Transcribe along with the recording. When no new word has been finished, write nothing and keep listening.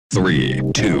3,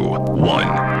 2,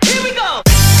 1. Here we go!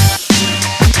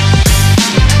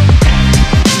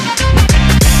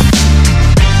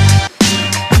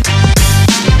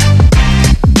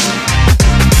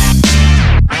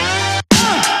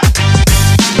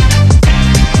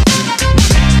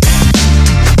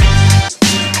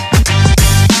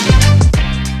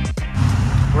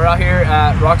 We're out here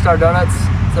at Rockstar Donuts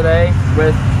today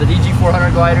with the DG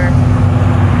 400 glider.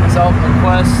 Myself and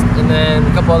Quest, and then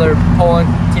a couple other Poland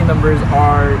team members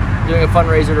are doing a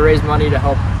fundraiser to raise money to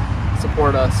help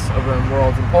support us over in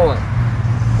Worlds in Poland.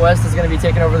 Quest is going to be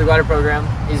taking over the glider program.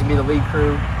 He's going to be the lead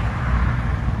crew.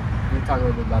 You can talk a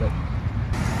little bit about it.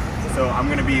 So I'm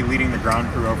going to be leading the ground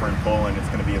crew over in Poland. It's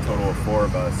going to be a total of 4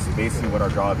 of us. Basically what our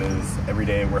job is, every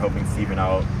day we're helping Steven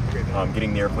out,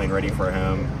 getting the airplane ready for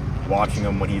him, watching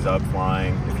him when he's up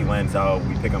flying. If he lands out,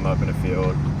 we pick him up in a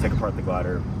field, take apart the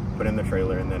glider, put in the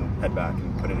trailer, and then head back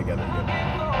and put it together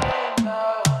again.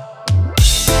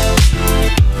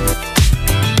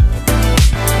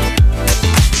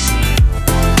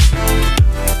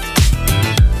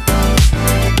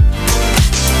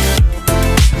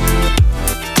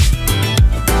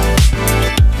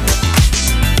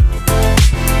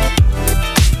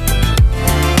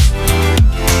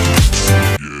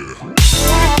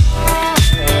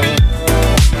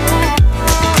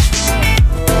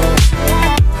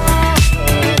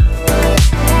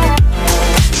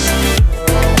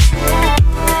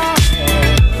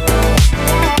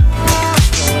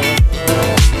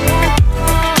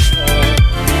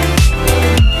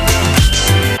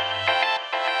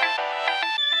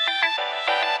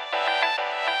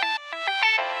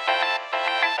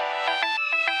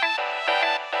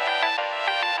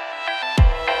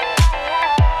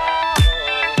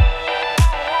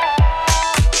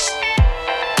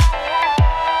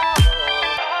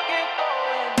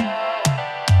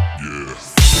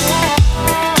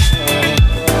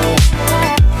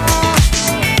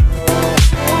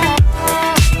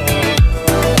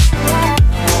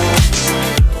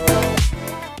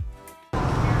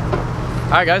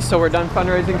 Alright guys, so we're done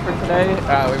fundraising for today.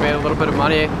 We made a little bit of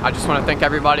money. I just want to thank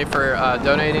everybody for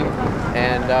donating,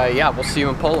 and yeah, we'll see you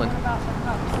in Poland.